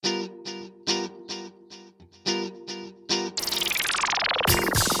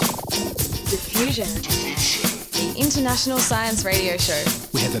Diffusion, the international science radio show.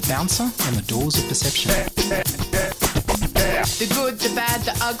 We have a bouncer on the doors of perception. The good, the bad,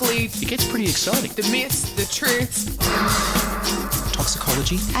 the ugly. It gets pretty exciting. The myths, the truths.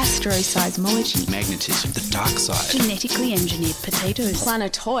 Toxicology. Astroseismology. Magnetism. The dark side. Genetically engineered potatoes.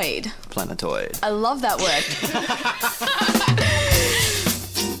 Planetoid. Planetoid. I love that word.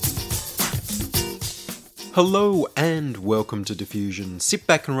 Hello and welcome to Diffusion. Sit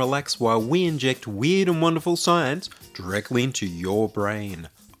back and relax while we inject weird and wonderful science directly into your brain.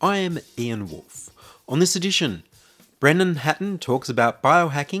 I am Ian Wolfe. On this edition, Brennan Hatton talks about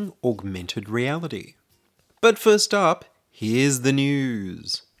biohacking augmented reality. But first up, here's the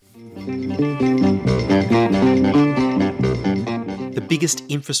news. The biggest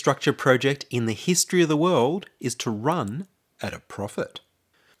infrastructure project in the history of the world is to run at a profit.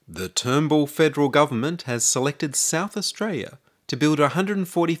 The Turnbull federal government has selected South Australia to build a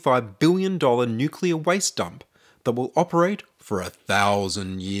 $145 billion nuclear waste dump that will operate for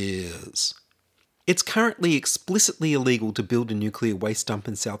 1,000 years. It's currently explicitly illegal to build a nuclear waste dump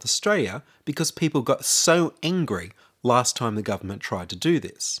in South Australia because people got so angry last time the government tried to do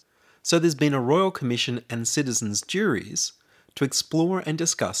this. So there's been a Royal Commission and citizens' juries to explore and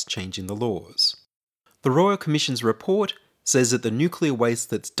discuss changing the laws. The Royal Commission's report says that the nuclear waste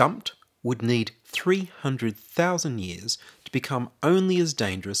that's dumped would need 300,000 years to become only as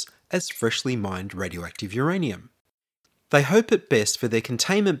dangerous as freshly mined radioactive uranium. They hope at best for their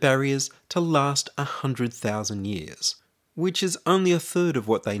containment barriers to last 100,000 years, which is only a third of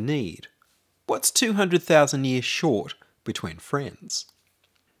what they need. What's 200,000 years short between friends?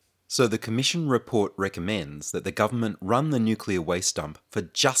 So the Commission report recommends that the government run the nuclear waste dump for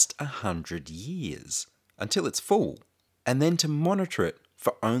just 100 years, until it's full, and then to monitor it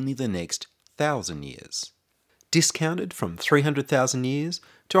for only the next 1,000 years. Discounted from 300,000 years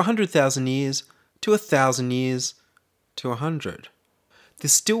to 100,000 years to 1,000 years to 100.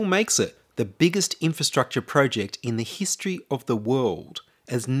 This still makes it the biggest infrastructure project in the history of the world,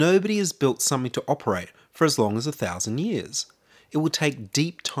 as nobody has built something to operate for as long as 1,000 years. It will take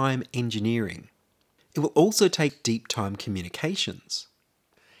deep time engineering. It will also take deep time communications.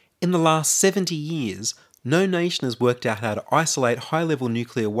 In the last 70 years, no nation has worked out how to isolate high-level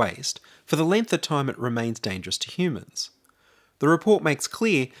nuclear waste for the length of time it remains dangerous to humans. The report makes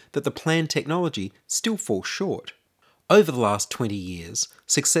clear that the planned technology still falls short. Over the last 20 years,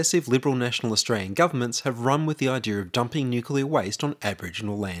 successive Liberal National Australian governments have run with the idea of dumping nuclear waste on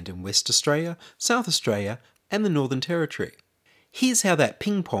Aboriginal land in West Australia, South Australia and the Northern Territory. Here's how that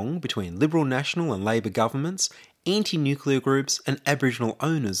ping-pong between Liberal National and Labor governments, anti-nuclear groups and Aboriginal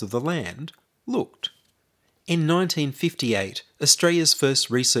owners of the land looked. In 1958, Australia's first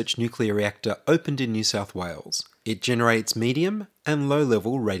research nuclear reactor opened in New South Wales. It generates medium and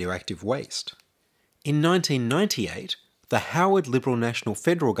low-level radioactive waste. In 1998, the Howard Liberal National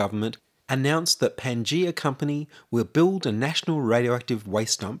Federal Government announced that Pangaea Company will build a national radioactive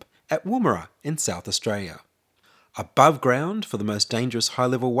waste dump at Woomera in South Australia. Above ground for the most dangerous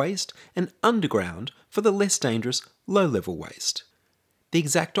high-level waste and underground for the less dangerous low-level waste. The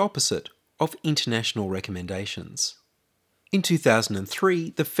exact opposite of international recommendations. In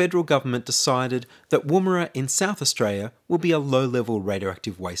 2003, the federal government decided that Woomera in South Australia will be a low-level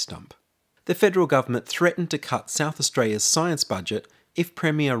radioactive waste dump. The federal government threatened to cut South Australia's science budget if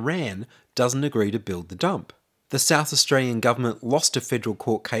Premier Rann doesn't agree to build the dump. The South Australian government lost a federal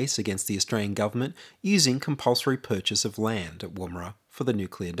court case against the Australian government using compulsory purchase of land at Woomera for the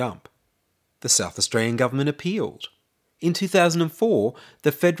nuclear dump. The South Australian government appealed. In 2004,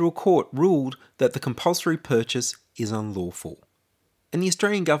 the federal court ruled that the compulsory purchase is unlawful, and the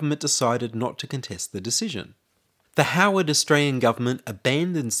Australian government decided not to contest the decision. The Howard Australian government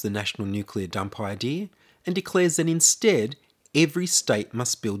abandons the national nuclear dump idea and declares that instead, every state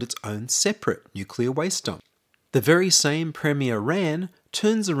must build its own separate nuclear waste dump. The very same Premier Rann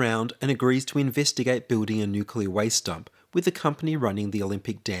turns around and agrees to investigate building a nuclear waste dump with the company running the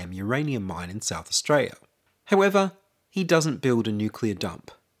Olympic Dam uranium mine in South Australia. However, he doesn't build a nuclear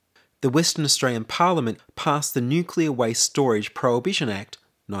dump. The Western Australian Parliament passed the Nuclear Waste Storage Prohibition Act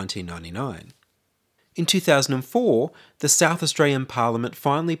 1999. In 2004, the South Australian Parliament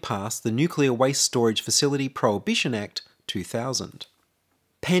finally passed the Nuclear Waste Storage Facility Prohibition Act 2000.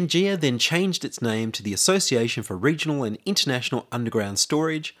 Pangaea then changed its name to the Association for Regional and International Underground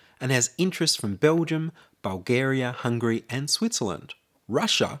Storage and has interest from Belgium, Bulgaria, Hungary and Switzerland.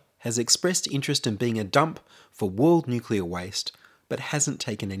 Russia has expressed interest in being a dump for world nuclear waste, but hasn't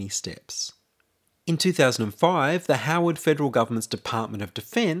taken any steps. In 2005, the Howard Federal Government's Department of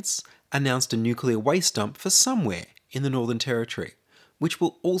Defence announced a nuclear waste dump for somewhere in the Northern Territory, which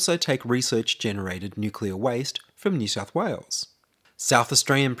will also take research-generated nuclear waste from New South Wales. South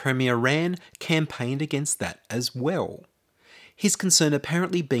Australian Premier Rann campaigned against that as well. His concern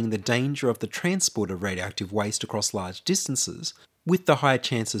apparently being the danger of the transport of radioactive waste across large distances, with the higher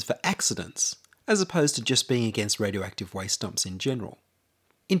chances for accidents, as opposed to just being against radioactive waste dumps in general.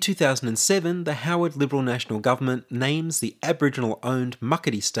 In 2007, the Howard Liberal National Government names the Aboriginal-owned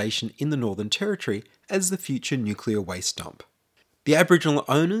Muckaty Station in the Northern Territory as the future nuclear waste dump. The Aboriginal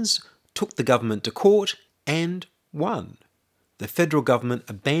owners took the government to court and won. The federal government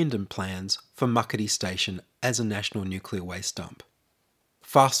abandoned plans for Muckaty Station as a national nuclear waste dump.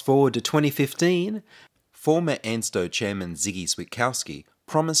 Fast forward to 2015, former ANSTO chairman Ziggy Switkowski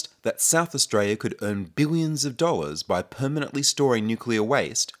promised that South Australia could earn billions of dollars by permanently storing nuclear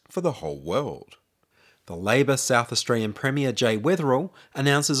waste for the whole world. The Labor South Australian Premier Jay Weatherill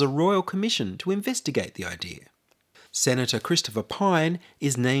announces a royal commission to investigate the idea. Senator Christopher Pyne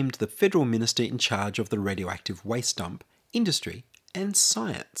is named the federal minister in charge of the radioactive waste dump, industry and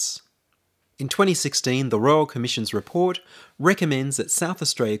science. In 2016, the Royal Commission's report recommends that South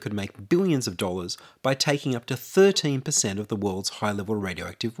Australia could make billions of dollars by taking up to 13% of the world's high-level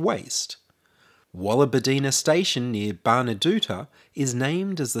radioactive waste. Wallabadina Station near Barnadoota is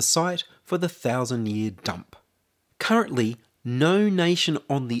named as the site for the 1,000-year dump. Currently, no nation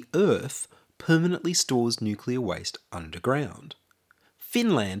on the Earth permanently stores nuclear waste underground.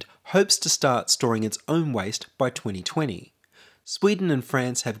 Finland hopes to start storing its own waste by 2020. Sweden and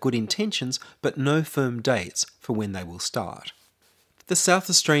France have good intentions, but no firm dates for when they will start. The South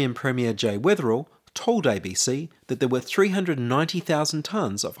Australian Premier Jay Weatherill told ABC that there were 390,000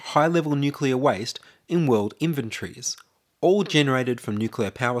 tonnes of high-level nuclear waste in world inventories, all generated from nuclear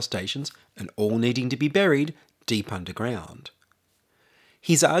power stations and all needing to be buried deep underground.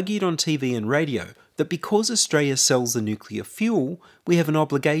 He's argued on TV and radio that because Australia sells the nuclear fuel, we have an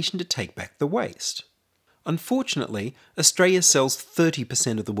obligation to take back the waste. Unfortunately, Australia sells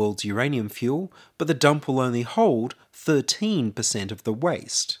 30% of the world's uranium fuel, but the dump will only hold 13% of the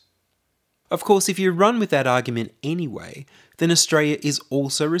waste. Of course, if you run with that argument anyway, then Australia is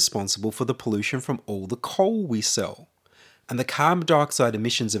also responsible for the pollution from all the coal we sell, and the carbon dioxide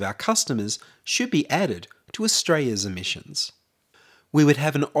emissions of our customers should be added to Australia's emissions. We would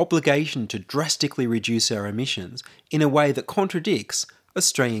have an obligation to drastically reduce our emissions in a way that contradicts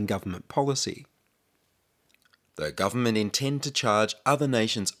Australian government policy. The government intend to charge other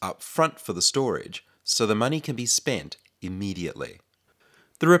nations up front for the storage, so the money can be spent immediately.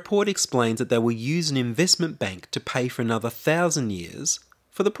 The report explains that they will use an investment bank to pay for another 1,000 years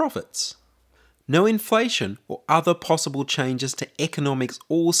for the profits. No inflation or other possible changes to economics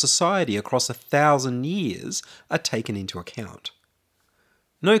or society across 1,000 years are taken into account.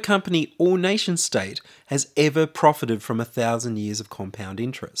 No company or nation-state has ever profited from 1,000 years of compound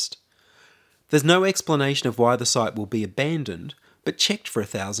interest. There's no explanation of why the site will be abandoned, but checked for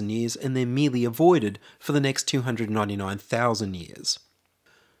 1,000 years and then merely avoided for the next 299,000 years.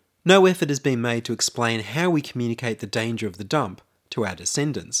 No effort has been made to explain how we communicate the danger of the dump to our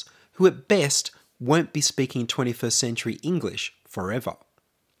descendants, who at best won't be speaking 21st century English forever.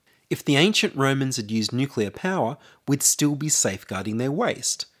 If the ancient Romans had used nuclear power, we'd still be safeguarding their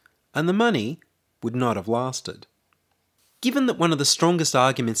waste, and the money would not have lasted. Given that one of the strongest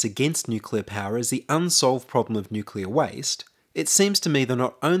arguments against nuclear power is the unsolved problem of nuclear waste, it seems to me that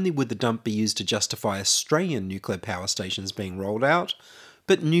not only would the dump be used to justify Australian nuclear power stations being rolled out,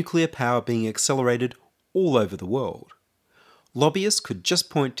 but nuclear power being accelerated all over the world. Lobbyists could just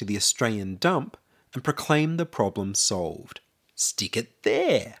point to the Australian dump and proclaim the problem solved. Stick it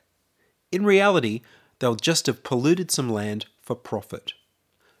there! In reality, they'll just have polluted some land for profit,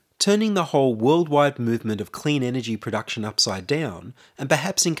 turning the whole worldwide movement of clean energy production upside down and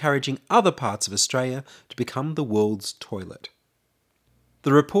perhaps encouraging other parts of Australia to become the world's toilet.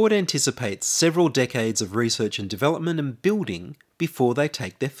 The report anticipates several decades of research and development and building before they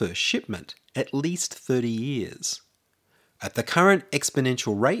take their first shipment, at least 30 years. At the current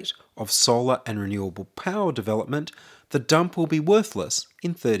exponential rate of solar and renewable power development, the dump will be worthless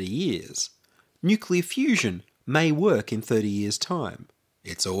in 30 years. Nuclear fusion may work in 30 years' time.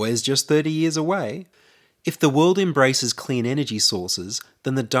 It's always just 30 years away. If the world embraces clean energy sources,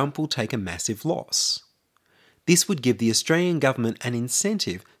 then the dump will take a massive loss. This would give the Australian government an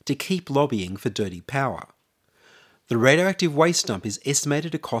incentive to keep lobbying for dirty power. The radioactive waste dump is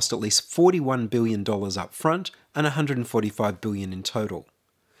estimated to cost at least $41 billion up front and $145 billion in total.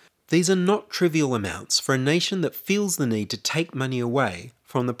 These are not trivial amounts for a nation that feels the need to take money away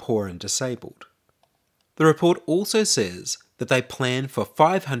from the poor and disabled. The report also says that they plan for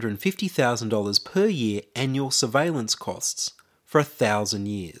 $550,000 per year annual surveillance costs for 1,000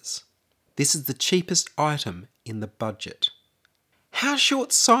 years. This is the cheapest item in the budget. How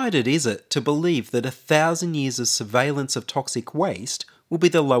short-sighted is it to believe that 1,000 years of surveillance of toxic waste will be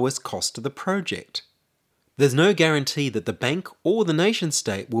the lowest cost of the project? There's no guarantee that the bank or the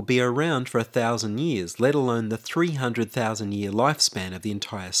nation-state will be around for 1,000 years, let alone the 300,000-year lifespan of the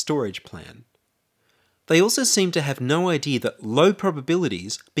entire storage plan. They also seem to have no idea that low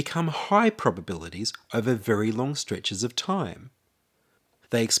probabilities become high probabilities over very long stretches of time.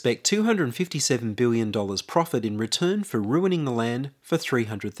 They expect $257 billion profit in return for ruining the land for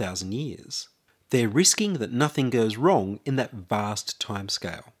 300,000 years. They're risking that nothing goes wrong in that vast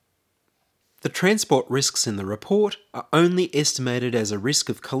timescale. The transport risks in the report are only estimated as a risk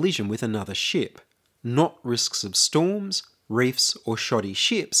of collision with another ship, not risks of storms, reefs, or shoddy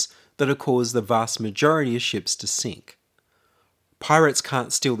ships that have caused the vast majority of ships to sink. Pirates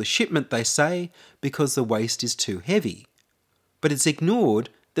can't steal the shipment, they say, because the waste is too heavy. But it's ignored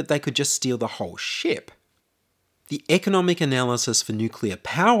that they could just steal the whole ship. The economic analysis for nuclear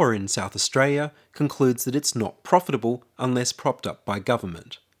power in South Australia concludes that it's not profitable unless propped up by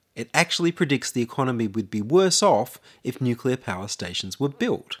government. It actually predicts the economy would be worse off if nuclear power stations were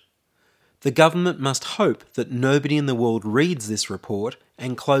built. The government must hope that nobody in the world reads this report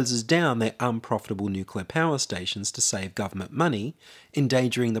and closes down their unprofitable nuclear power stations to save government money,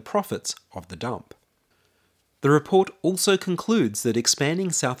 endangering the profits of the dump. The report also concludes that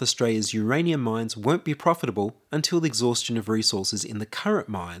expanding South Australia's uranium mines won't be profitable until the exhaustion of resources in the current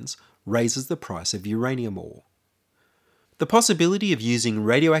mines raises the price of uranium ore. The possibility of using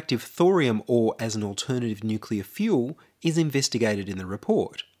radioactive thorium ore as an alternative nuclear fuel is investigated in the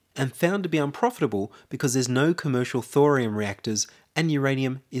report, and found to be unprofitable because there's no commercial thorium reactors and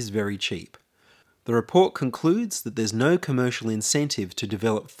uranium is very cheap. The report concludes that there's no commercial incentive to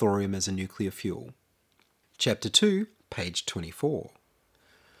develop thorium as a nuclear fuel. Chapter 2, page 24.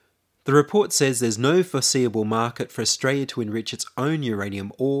 The report says there's no foreseeable market for Australia to enrich its own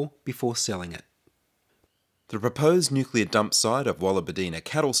uranium ore before selling it. The proposed nuclear dump site of Wollabedina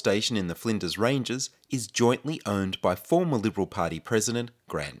Cattle Station in the Flinders Ranges is jointly owned by former Liberal Party President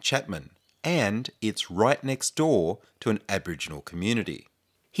Grant Chapman, and it's right next door to an Aboriginal community.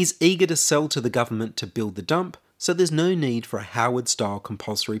 He's eager to sell to the government to build the dump, so there's no need for a Howard-style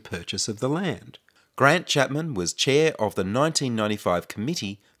compulsory purchase of the land. Grant Chapman was chair of the 1995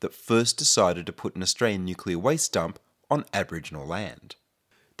 committee that first decided to put an Australian nuclear waste dump on Aboriginal land.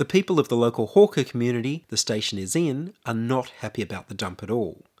 The people of the local Hawker community the station is in are not happy about the dump at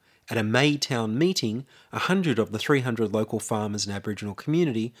all. At a Maytown meeting, 100 of the 300 local farmers and Aboriginal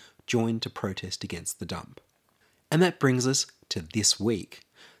community joined to protest against the dump. And that brings us to this week.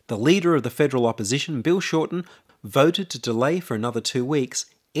 The leader of the federal opposition, Bill Shorten, voted to delay for another 2 weeks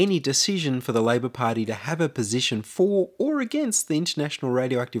any decision for the Labor Party to have a position for or against the international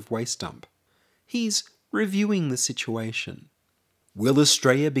radioactive waste dump. He's reviewing the situation. Will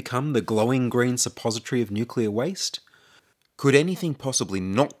Australia become the glowing green suppository of nuclear waste? Could anything possibly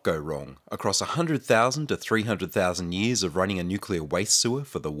not go wrong across 100,000 to 300,000 years of running a nuclear waste sewer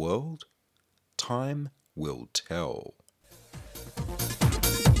for the world? Time will tell.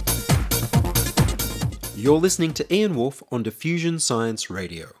 You're listening to Ian Wolfe on Diffusion Science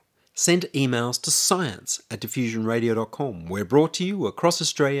Radio. Send emails to science@diffusionradio.com. We're brought to you across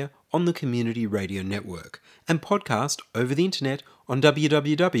Australia on the Community Radio Network and podcast over the internet on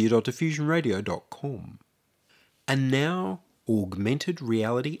www.diffusionradio.com. And now, augmented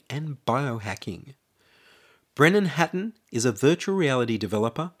reality and biohacking. Brennan Hatton is a virtual reality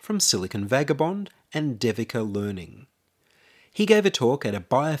developer from Silicon Vagabond and Devika Learning. He gave a talk at a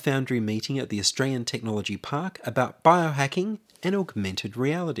BioFoundry meeting at the Australian Technology Park about biohacking and augmented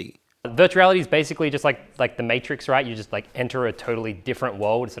reality. Virtual reality is basically just like the Matrix, right? You just enter a totally different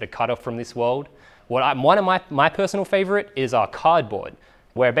world, sort of cut off from this world. One of my personal favorite is Cardboard,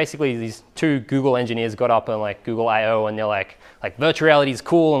 where basically these two Google engineers got up on Google I/O and they're like virtual reality is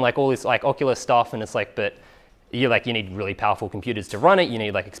cool and all this Oculus stuff, and it's but you need really powerful computers to run it. You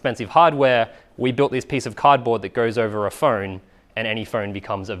need expensive hardware. We built this piece of cardboard that goes over a phone, and any phone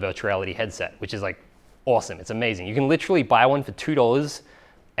becomes a virtual reality headset, which is awesome. It's amazing. You can literally buy one for $2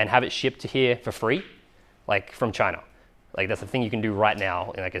 and have it shipped to here for free, from China. That's the thing you can do right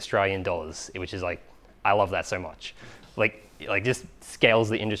now in Australian dollars, which is I love that so much. Just scales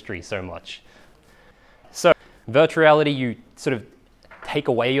the industry so much. So virtual reality, you sort of take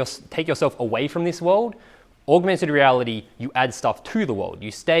yourself away from this world. Augmented reality, you add stuff to the world. You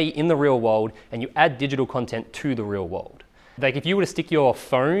stay in the real world and you add digital content to the real world. If you were to stick your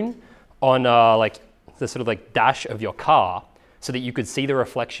phone on the sort of dash of your car so that you could see the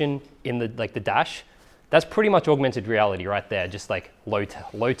reflection in the dash, That's pretty much augmented reality right there, just like low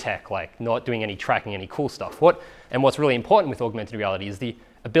tech, like not doing any tracking, any cool stuff. What's really important with augmented reality is the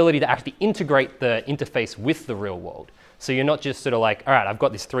ability to actually integrate the interface with the real world. So you're not just sort of like, all right, I've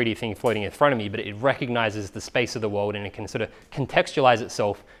got this 3D thing floating in front of me, but it recognizes the space of the world and it can sort of contextualize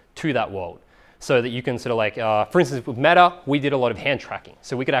itself to that world. So that you can sort of like, for instance, with Meta, we did a lot of hand tracking.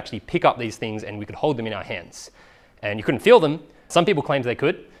 So we could actually pick up these things and we could hold them in our hands. And you couldn't feel them. Some people claimed they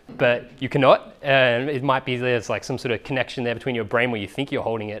could, but you cannot. And it might be there's like some sort of connection there between your brain where you think you're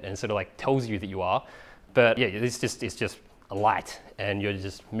holding it and sort of like tells you that you are. But yeah, it's just a light and you're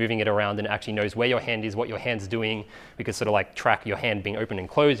just moving it around and it actually knows where your hand is, what your hand's doing. We could sort of like track your hand being open and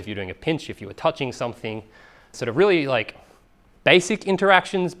closed if you're doing a pinch, if you were touching something. Sort of really like basic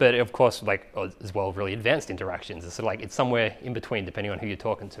interactions, but of course like as well really advanced interactions. It's sort of like it's somewhere in between depending on who you're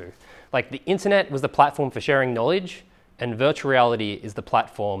talking to. Like the internet was the platform for sharing knowledge and virtual reality is the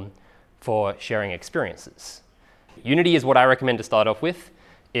platform for sharing experiences. Unity is what I recommend to start off with.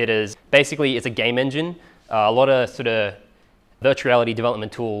 It is basically, it's a game engine. A lot of sort of virtual reality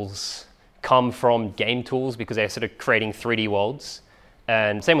development tools come from game tools because they're sort of creating 3D worlds.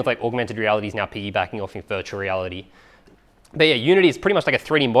 And same with like augmented reality is now piggybacking off of virtual reality. But yeah, Unity is pretty much like a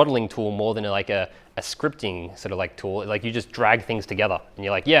 3D modeling tool more than like a scripting sort of like tool. Like you just drag things together and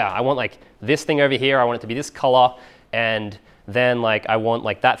you're like, yeah, I want like this thing over here, I want it to be this color, and then like I want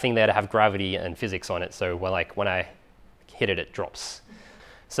like that thing there to have gravity and physics on it. So when I hit it, it drops.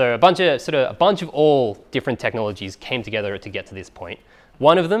 So a bunch of all different technologies came together to get to this point.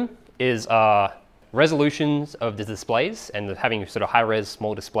 One of them is resolutions of the displays and having sort of high-res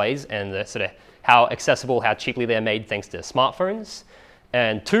small displays and the sort of how accessible, how cheaply they're made thanks to smartphones.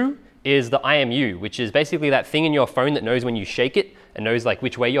 And two is the IMU, which is basically that thing in your phone that knows when you shake it and knows like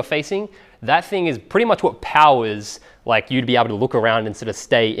which way you're facing. That thing is pretty much what powers like you to be able to look around and sort of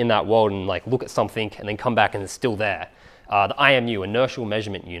stay in that world and like look at something and then come back and it's still there. The IMU, inertial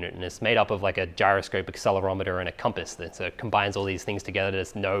measurement unit, and it's made up of like a gyroscope, accelerometer, and a compass that sort of combines all these things together to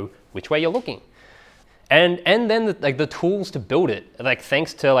just know which way you're looking. And then the tools to build it, like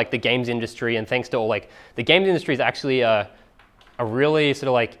thanks to like the games industry and thanks to all like the games industry is actually a really sort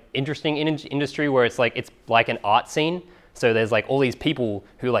of like interesting industry where it's like an art scene. So there's like all these people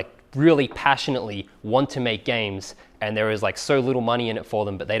who like really passionately want to make games and there is like so little money in it for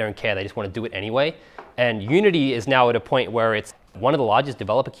them, but they don't care. They just want to do it anyway. And Unity is now at a point where it's one of the largest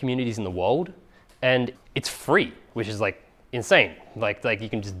developer communities in the world and it's free, which is like insane. Like you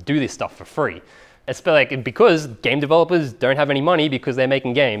can just do this stuff for free. It's like because game developers don't have any money because they're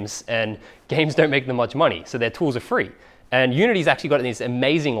making games and games don't make them much money, so their tools are free. And Unity's actually got this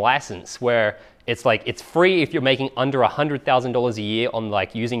amazing license where it's like it's free if you're making under $100,000 a year on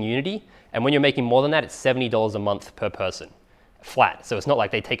like using Unity, and when you're making more than that, it's $70 a month per person, flat. So it's not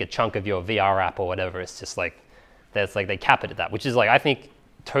like they take a chunk of your VR app or whatever. It's just like that's like they cap it at that, which is like I think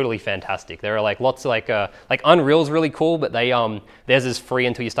totally fantastic. There are like lots of like Unreal's really cool, but theirs is free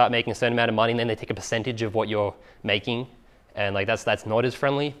until you start making a certain amount of money, and then they take a percentage of what you're making, and like that's not as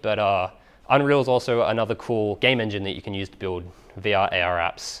friendly. But Unreal is also another cool game engine that you can use to build VR, AR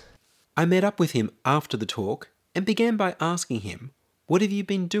apps. I met up with him after the talk and began by asking him, what have you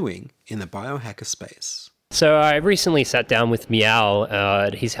been doing in the biohacker space? So I recently sat down with Meow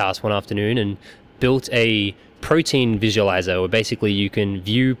at his house one afternoon and built a protein visualizer where basically you can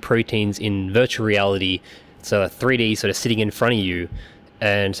view proteins in virtual reality, so a 3D sort of sitting in front of you,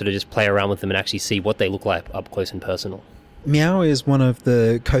 and sort of just play around with them and actually see what they look like up close and personal. Meow is one of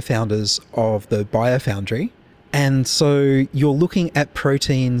the co-founders of the BioFoundry, and so you're looking at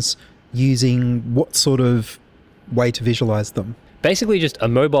proteins using what sort of way to visualize them? Basically just a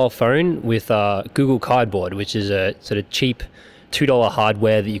mobile phone with Google Cardboard, which is a sort of cheap $2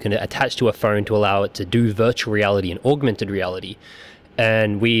 hardware that you can attach to a phone to allow it to do virtual reality and augmented reality.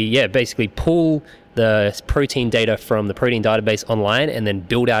 And we basically pull the protein data from the protein database online and then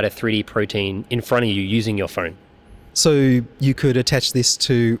build out a 3D protein in front of you using your phone. So you could attach this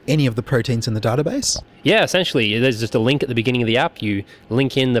to any of the proteins in the database? Yeah, essentially. There's just a link at the beginning of the app. You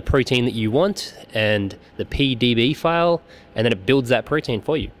link in the protein that you want and the PDB file, and then it builds that protein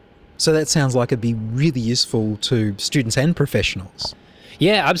for you. So that sounds like it'd be really useful to students and professionals.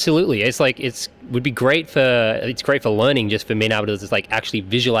 Yeah, absolutely. It's great for learning, just for being able to just like actually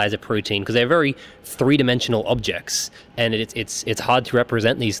visualize a protein, because they're very three-dimensional objects, and it's hard to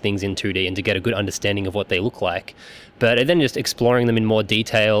represent these things in 2D and to get a good understanding of what they look like. But then just exploring them in more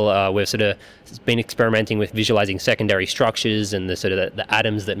detail, we've sort of been experimenting with visualizing secondary structures and the sort of the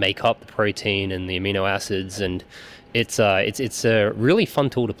atoms that make up the protein and the amino acids, and it's a really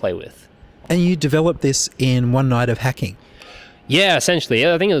fun tool to play with. And you developed this in one night of hacking? Yeah, essentially.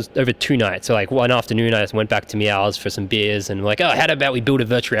 I think it was over 2 nights. So like one afternoon, I just went back to Meows for some beers and like, oh, how about we build a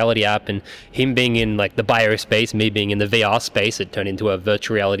virtual reality app? And him being in like the bio space, me being in the VR space, it turned into a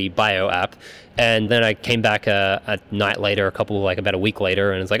virtual reality bio app. And then I came back a night later, about a week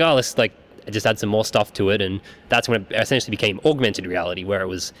later, and it's like, oh, let's like just add some more stuff to it. And that's when it essentially became augmented reality, where it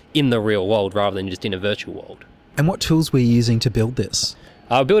was in the real world rather than just in a virtual world. And what tools were you using to build this?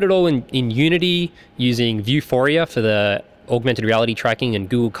 I built it all in Unity using Vuforia for the augmented reality tracking and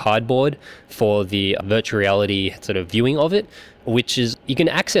Google Cardboard for the virtual reality sort of viewing of it, which is, you can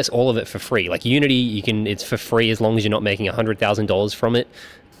access all of it for free. Like Unity, it's for free as long as you're not making $100,000 from it.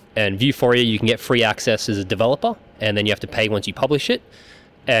 And Vuforia, you can get free access as a developer, and then you have to pay once you publish it.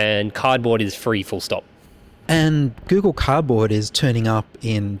 And Cardboard is free, full stop. And Google Cardboard is turning up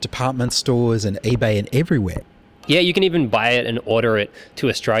in department stores and eBay and everywhere. Yeah, you can even buy it and order it to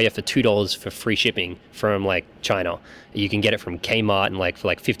Australia for $2 for free shipping from like China. You can get it from Kmart and like for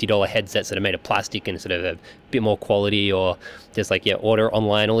like $50 headsets that are made of plastic and sort of a bit more quality, or just like, yeah, order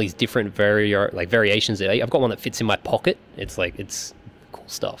online, all these different variations. I've got one that fits in my pocket. It's cool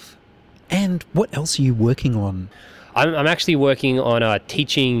stuff. And what else are you working on? I'm actually working on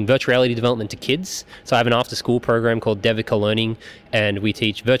teaching virtual reality development to kids. So I have an after-school program called Devica Learning, and we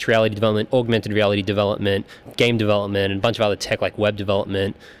teach virtual reality development, augmented reality development, game development, and a bunch of other tech like web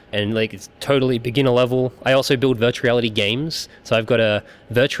development. And like, it's totally beginner level. I also build virtual reality games. So I've got a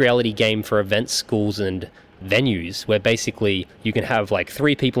virtual reality game for events, schools, and venues, where basically you can have like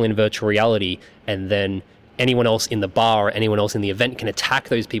 3 people in virtual reality, and then anyone else in the bar or anyone else in the event can attack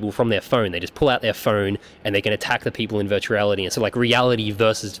those people from their phone. They just pull out their phone and they can attack the people in virtual reality. And so like reality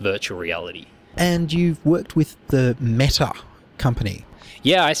versus virtual reality. And you've worked with the Meta company.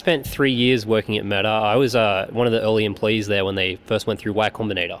 Yeah, I spent 3 years working at Meta. I was one of the early employees there when they first went through Y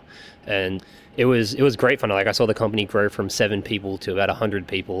Combinator. And it was great fun. Like, I saw the company grow from 7 people to about 100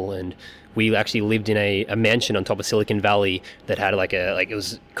 people, and we actually lived in a mansion on top of Silicon Valley that had it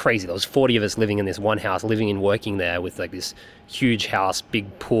was crazy. There was 40 of us living in this one house, living and working there, with like this huge house,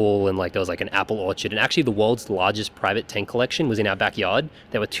 big pool, and like there was like an apple orchard. And actually the world's largest private tank collection was in our backyard.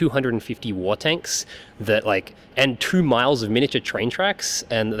 There were 250 war tanks and 2 miles of miniature train tracks.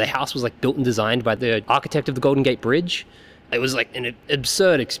 And the house was like built and designed by the architect of the Golden Gate Bridge. It was like an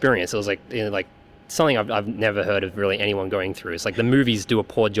absurd experience. It was like something I've never heard of really anyone going through. It's like the movies do a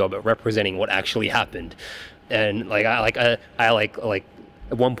poor job at representing what actually happened. And I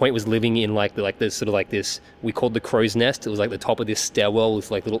at one point was living in this we called the crow's nest. It was like the top of this stairwell with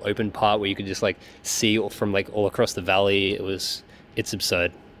like little open part where you could just like see from like all across the valley. It's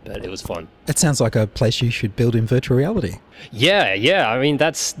absurd, but it was fun. It sounds like a place you should build in virtual reality. Yeah. I mean,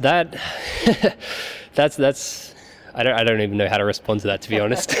 that's I don't even know how to respond to that, to be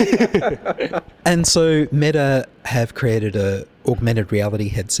honest. And so Meta have created a augmented reality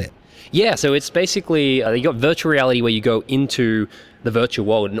headset. Yeah, so it's basically, you got virtual reality where you go into the virtual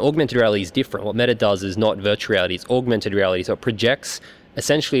world, and augmented reality is different. What Meta does is not virtual reality, it's augmented reality. So it projects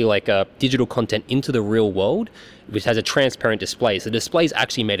essentially like digital content into the real world, which has a transparent display. So the display is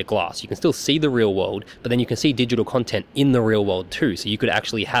actually made of glass. You can still see the real world, but then you can see digital content in the real world too. So you could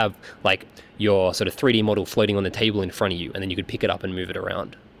actually have like your sort of 3D model floating on the table in front of you, and then you could pick it up and move it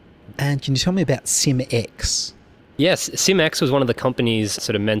around. And can you tell me about SimX? Yes, SimX was one of the companies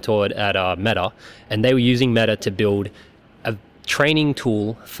sort of mentored at Meta, and they were using Meta to build a training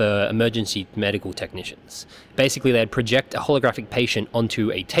tool for emergency medical technicians. Basically, they'd project a holographic patient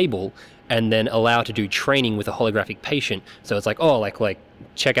onto a table and then allow to do training with a holographic patient. So it's like,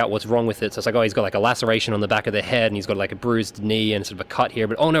 check out what's wrong with it. So it's like, he's got like a laceration on the back of the head, and he's got like a bruised knee and sort of a cut here,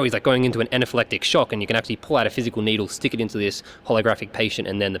 but he's like going into an anaphylactic shock, and you can actually pull out a physical needle, stick it into this holographic patient,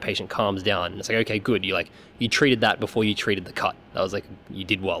 and then the patient calms down. And it's like, okay, good. You treated that before you treated the cut. That was like, you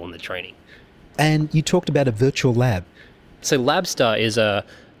did well in the training. And you talked about a virtual lab. So Labstar is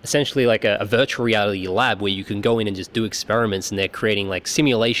essentially like a virtual reality lab where you can go in and just do experiments, and they're creating like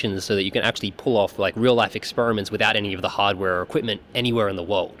simulations so that you can actually pull off like real life experiments without any of the hardware or equipment anywhere in the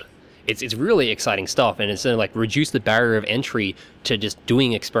world. It's really exciting stuff, and it's like reduce the barrier of entry to just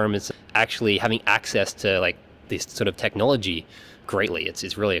doing experiments, actually having access to like this sort of technology greatly.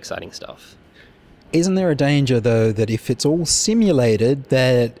 It's really exciting stuff. Isn't there a danger though that if it's all simulated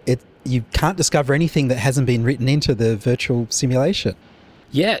that you can't discover anything that hasn't been written into the virtual simulation?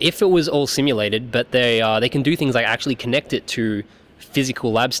 Yeah, if it was all simulated, but they can do things like actually connect it to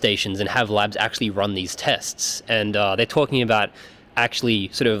physical lab stations and have labs actually run these tests. And they're talking about actually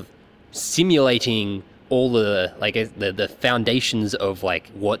sort of simulating all the foundations of like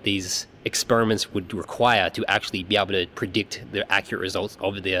what these experiments would require to actually be able to predict the accurate results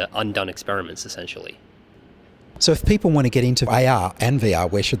of the undone experiments, essentially. So if people want to get into AR and VR,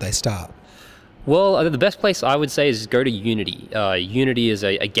 where should they start? Well, the best place I would say is go to Unity. Unity is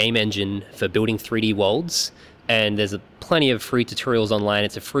a game engine for building 3D worlds, and there's plenty of free tutorials online.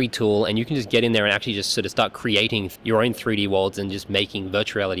 It's a free tool, and you can just get in there and actually just sort of start creating your own 3D worlds and just making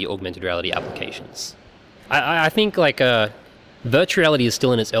virtual reality, augmented reality applications. I think virtual reality is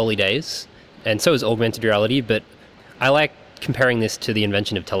still in its early days, and so is augmented reality, but I like comparing this to the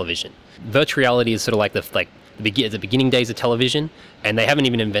invention of television. Virtual reality is sort of like the beginning days of television, and they haven't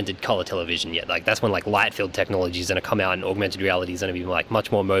even invented color television yet. Like that's when like light field technology is going to come out, and augmented reality is going to be like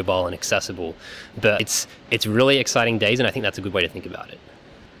much more mobile and accessible. But it's really exciting days, and I think that's a good way to think about it.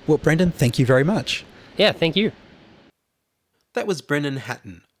 Well, Brendan, thank you very much. Yeah, thank you. That was Brendan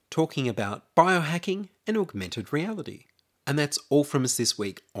Hatton talking about biohacking and augmented reality. And that's all from us this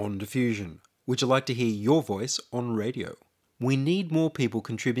week on Diffusion. Would you like to hear your voice on radio? We need more people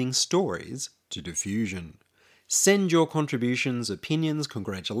contributing stories to Diffusion. Send your contributions, opinions,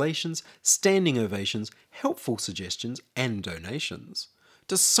 congratulations, standing ovations, helpful suggestions, and donations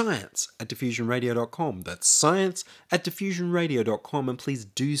to science@diffusionradio.com. That's science@diffusionradio.com, and please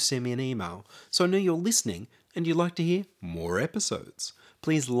do send me an email so I know you're listening and you'd like to hear more episodes.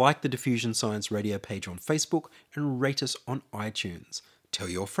 Please like the Diffusion Science Radio page on Facebook and rate us on iTunes. Tell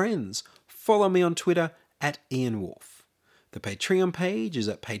your friends. Follow me on Twitter @IanWolf. The Patreon page is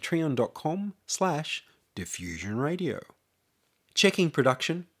at patreon.com/diffusionradio. Checking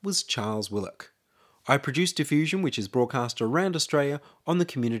production was Charles Willock. I produce Diffusion, which is broadcast around Australia on the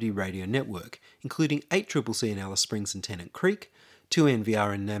Community Radio Network, including 8CCC in Alice Springs and Tennant Creek, 2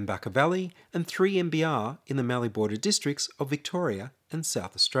 NVR in Nambucca Valley, and 3 MBR in the Mallee Border districts of Victoria and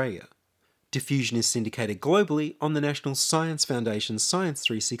South Australia. Diffusion is syndicated globally on the National Science Foundation's Science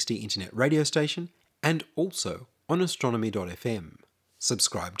 360 internet radio station and also on astronomy.fm.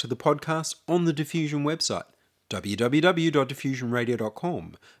 Subscribe to the podcast on the Diffusion website,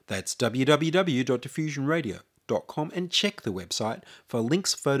 www.diffusionradio.com. That's www.diffusionradio.com, and check the website for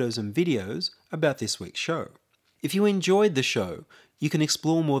links, photos and videos about this week's show. If you enjoyed the show, you can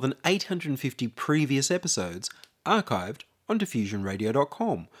explore more than 850 previous episodes archived on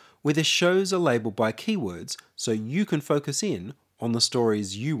diffusionradio.com, where the shows are labelled by keywords so you can focus in on the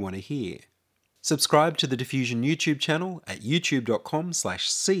stories you want to hear. Subscribe to the Diffusion YouTube channel at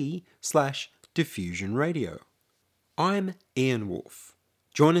youtube.com/c/diffusionradio. I'm Ian Wolf.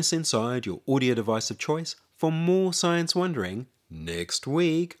 Join us inside your audio device of choice for more science wondering next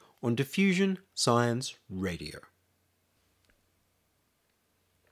week on Diffusion Science Radio.